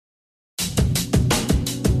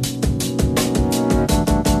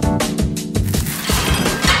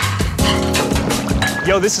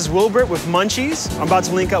Yo, this is Wilbert with Munchies. I'm about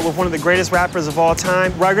to link up with one of the greatest rappers of all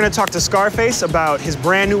time. We're gonna talk to Scarface about his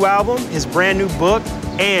brand new album, his brand new book,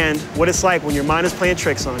 and what it's like when your mind is playing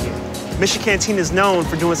tricks on you. Mission Cantina is known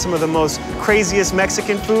for doing some of the most craziest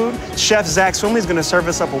Mexican food. Chef Zach Swemle is gonna serve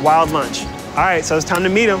us up a wild lunch. All right, so it's time to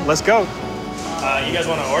meet him. Let's go. You guys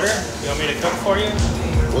wanna order? You want me to cook for you?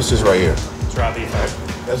 What's this right here? It's raw beef heart.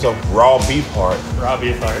 That's a raw beef heart. Raw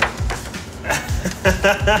beef heart.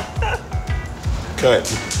 Cut.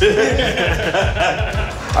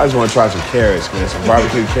 I just want to try some carrots, man. Some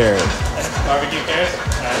barbecue carrots. Barbecue carrots?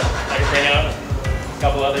 I can bring out a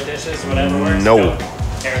couple other dishes, whatever works. No. Go.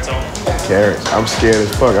 Carrots only. Carrots. I'm scared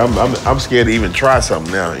as fuck. I'm scared to even try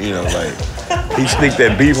something now. You know, like he sneaked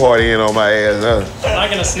that beef heart in on my ass. I'm not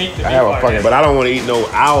gonna sneak the beef I have a heart fucking, in. but I don't want to eat no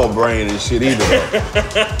owl brain and shit either.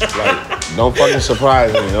 Like, don't fucking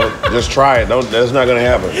surprise me. Just try it. That's not gonna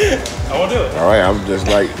happen. I won't do it. All right, I'm just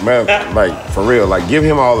like, man, like for real. Like, give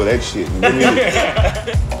him all of that shit. And give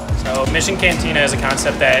me So Mission Cantina is a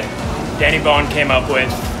concept that Danny Bone came up with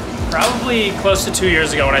probably close to 2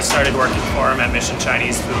 years ago when I started working for him at Mission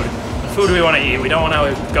Chinese Food. The food we want to eat. We don't want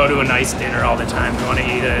to go to a nice dinner all the time. We want to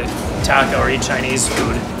eat a taco or eat Chinese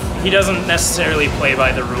food. He doesn't necessarily play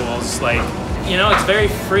by the rules. Like, you know, it's very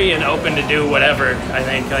free and open to do whatever. I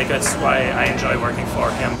think like that's why I enjoy working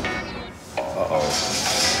for him. Uh-oh.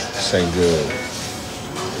 This ain't good.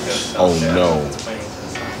 Oh, no.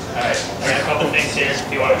 All right, I got a couple things here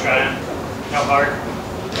if you want to try them. How hard?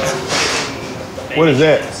 What is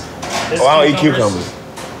that? This Oh, I don't eat cucumbers.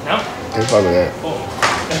 No? Can't fuck with that. Cool.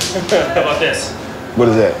 How about this? What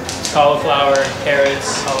is that? Cauliflower,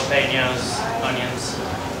 carrots, jalapenos, onions.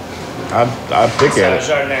 I pick at it.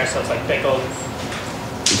 Jardiniere, so it's like pickled.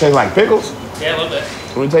 It tastes like pickles? Yeah, a little bit.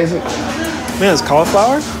 Let me taste it. Man, it's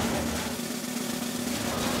cauliflower?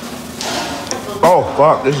 Oh,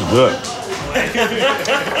 fuck, this is good.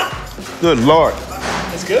 Good Lord.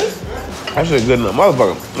 It's good? That shit good enough,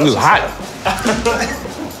 motherfucker. It was hot.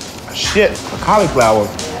 Shit, a cauliflower.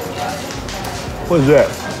 What is that?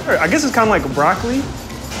 I guess it's kind of like broccoli.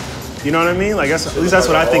 You know what I mean? Like at least that's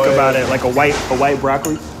what I think about it, like a white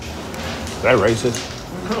broccoli. Is that racist?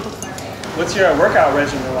 What's your workout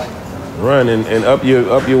regimen like? Run and up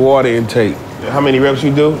your water intake. How many reps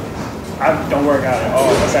you do? I don't work out at all.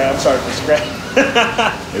 I'm sorry for scratch.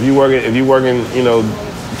 If you working, you know,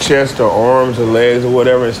 chest or arms or legs or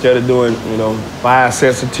whatever, instead of doing, you know, 5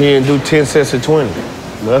 sets of 10, do 10 sets of 20.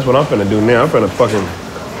 That's what I'm finna do now. I'm finna fucking,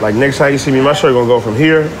 like next time you see me, my shirt gonna go from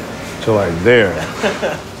here to like there.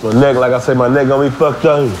 My neck, like I said, my neck gonna be fucked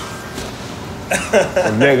up.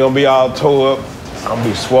 My neck gonna be all tore up. I'm gonna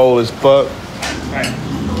be swole as fuck. All right,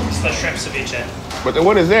 it's the shrimp ceviche. But then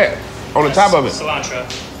what is that on the top of it? Cilantro.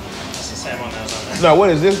 That's the same one that was on there. No, what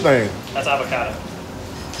is this thing? That's avocado.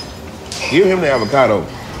 Give him the avocado.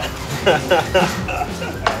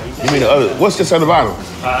 Give me the other. What's this on the bottom?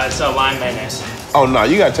 It's a lime mayonnaise. Oh no,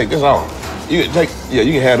 you gotta take this off. You can take, yeah,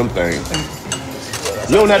 you can have them things.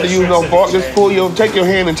 You don't have to use no fork. Just take your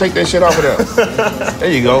hand and take that shit off of there.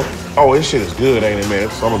 There you go. Oh, this shit is good, ain't it, man?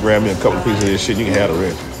 So I'm gonna grab me a couple pieces of this shit. You can have the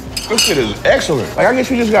rest. This shit is excellent. Like, I guess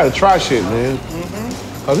you just gotta try shit, man.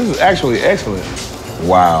 Cause this is actually excellent.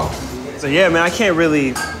 Wow. So yeah, man, I can't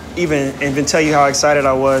really even tell you how excited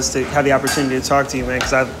I was to have the opportunity to talk to you, man,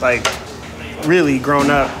 because I've like really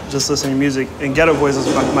grown up just listening to music. And Geto Boys is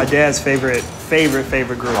my dad's favorite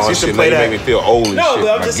group. Oh shit, man, you make me feel old and No, shit.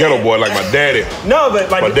 but I'm Like just Geto saying. Boy, like my daddy. No,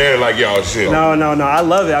 but like My daddy like y'all shit. No, I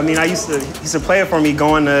love it. I mean, he used to play it for me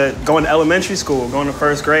going to elementary school, going to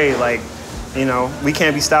first grade. Like, you know, We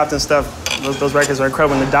Can't Be Stopped and stuff. Those records are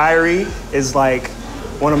incredible. And The Diary is like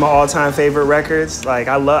one of my all-time favorite records. Like,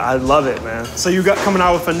 I love it, man. So you got coming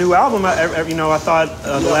out with a new album. You know, I thought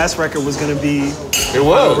the last record was gonna be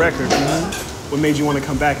a record. What made you want to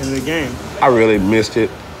come back into the game? I really missed it.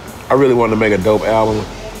 I really wanted to make a dope album.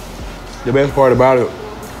 The best part about it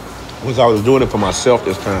was I was doing it for myself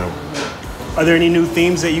this time. Are there any new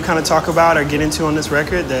themes that you kind of talk about or get into on this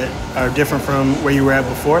record that are different from where you were at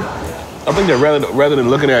before? I think that rather than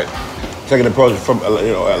looking at taking an approach from,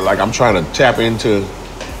 you know, like I'm trying to tap into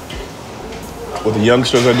what the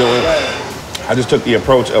youngsters are doing, I just took the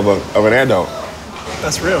approach of an adult.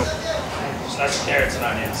 That's real. So that's carrots and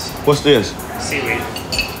onions. What's this? Seaweed.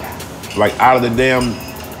 Like out of the damn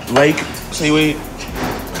lake seaweed?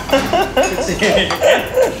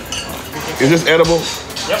 Is this edible?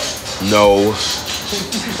 Yep. No.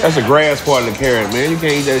 That's the grass part of the carrot, man. You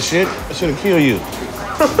can't eat that shit. That shit'll kill you.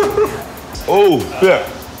 Oh, yeah.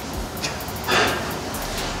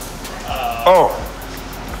 Oh.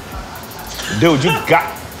 Dude,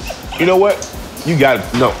 you know what? You got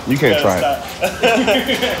it. No, you can't try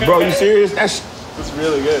it. Bro, you serious? It's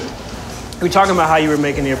really good. We were talking about how you were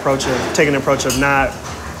taking the approach of not,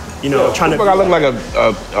 trying to. I look like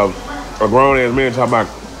a grown ass man talking about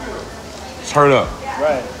turn up.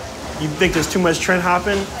 Right. You think there's too much trend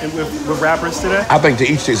hopping with rappers today? I think to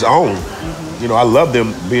each his own. Mm-hmm. I love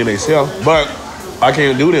them being themselves, but I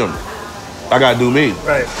can't do them. I gotta do me.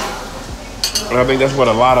 Right. And I think that's what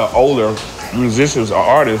a lot of older musicians or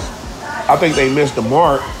artists, I think they missed the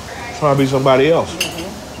mark trying to be somebody else.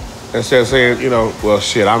 Mm-hmm. Instead of saying, well,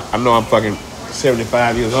 shit, I know I'm fucking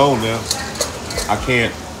 75 years old now. I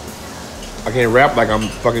can't rap like I'm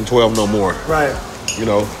fucking 12 no more. Right.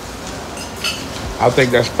 I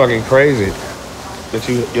think that's fucking crazy that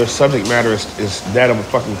your subject matter is that of a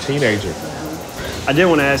fucking teenager. I did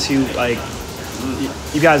want to ask you, like,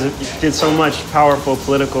 you guys did so much powerful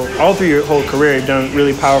political, all through your whole career, you've done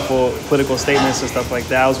really powerful political statements and stuff like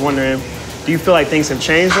that. I was wondering, do you feel like things have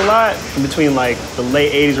changed a lot in between like the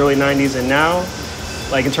late 80s, early 90s and now?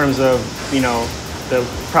 Like in terms of, the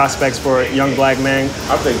prospects for young black men?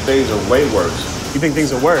 I think things are way worse. You think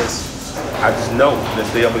things are worse? I just know that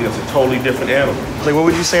they're up against a totally different animal. Like, what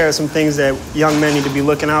would you say are some things that young men need to be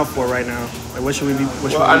looking out for right now? Like, what should we be?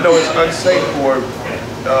 I know it's unsafe for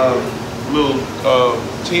little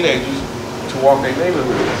teenagers to walk their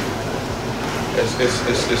neighborhoods. It's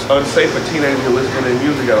unsafe for teenagers to listen to their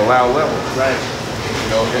music at a loud level. Right.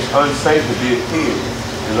 It's unsafe to be a kid.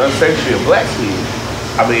 It's unsafe to be a black kid.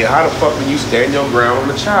 I mean, how the fuck do you stand your ground on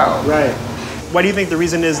a child? Right. Why do you think the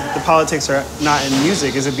reason is the politics are not in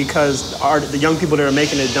music? Is it because the young people that are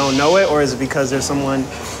making it don't know it, or is it because there's some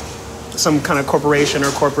kind of corporation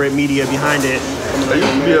or corporate media behind it?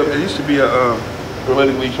 It used to be a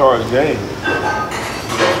politically charged game.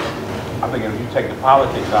 I think if you take the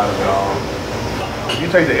politics out of it all, if you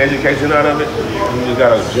take the education out of it, you just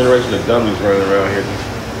got a generation of dummies running around here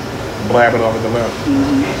just blabbing off at the mouth.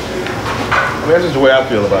 Mm-hmm. I mean, that's just the way I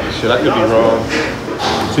feel about this shit. I could be wrong.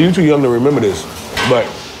 So you're too young to remember this, but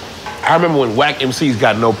I remember when whack MCs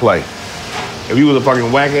got no play. If you was a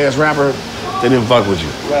fucking whack-ass rapper, they didn't fuck with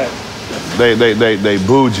you. Right. They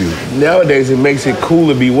booed you. Nowadays, it makes it cool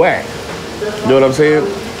to be whack. You know what I'm saying?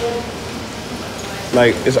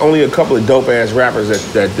 Like, it's only a couple of dope-ass rappers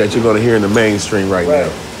that you're gonna hear in the mainstream right now.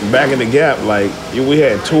 Back in the Gap, like, we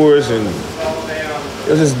had tours and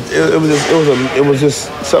it was just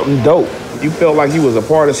something dope. You felt like you was a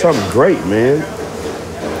part of something great, man.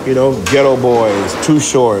 Geto Boys, Too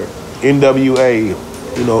Short, NWA,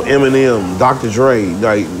 Eminem, Dr. Dre,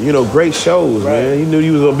 like, great shows, man. You knew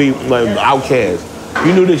you was gonna be like Outkast.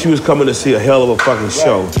 You knew that you was coming to see a hell of a fucking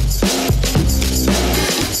show.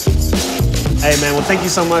 Hey, man, well, thank you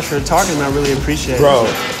so much for talking, man. I really appreciate it. Bro,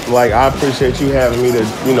 like, I appreciate you having me to,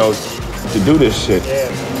 to do this shit. Yeah.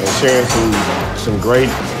 And sharing some great,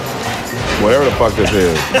 whatever the fuck this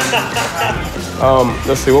is.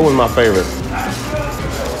 Let's see, what was my favorite?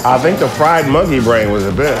 I think the fried monkey brain was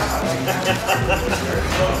the best.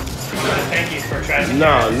 Thank you for trying.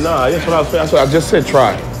 No, that's what I just said.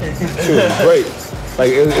 Try. It was great. Like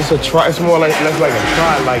it's a try. It's more like that's like a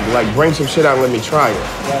try. Like bring some shit out and let me try it.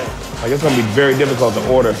 Right. Like it's gonna be very difficult to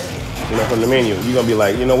order, from the menu. You're gonna be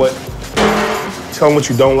like, you know what? Tell him what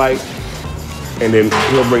you don't like, and then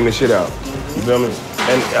he'll bring the shit out. You feel me?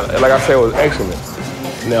 And like I said, it was excellent.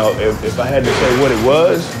 Now, if I had to say what it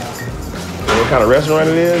was, what kind of restaurant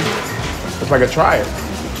it is, it's like a try it.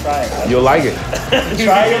 Try it. You'll like it.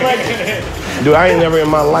 Try it, you'll like it. Dude, I ain't never in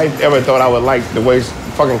my life ever thought I would like the way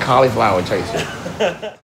fucking cauliflower tasted.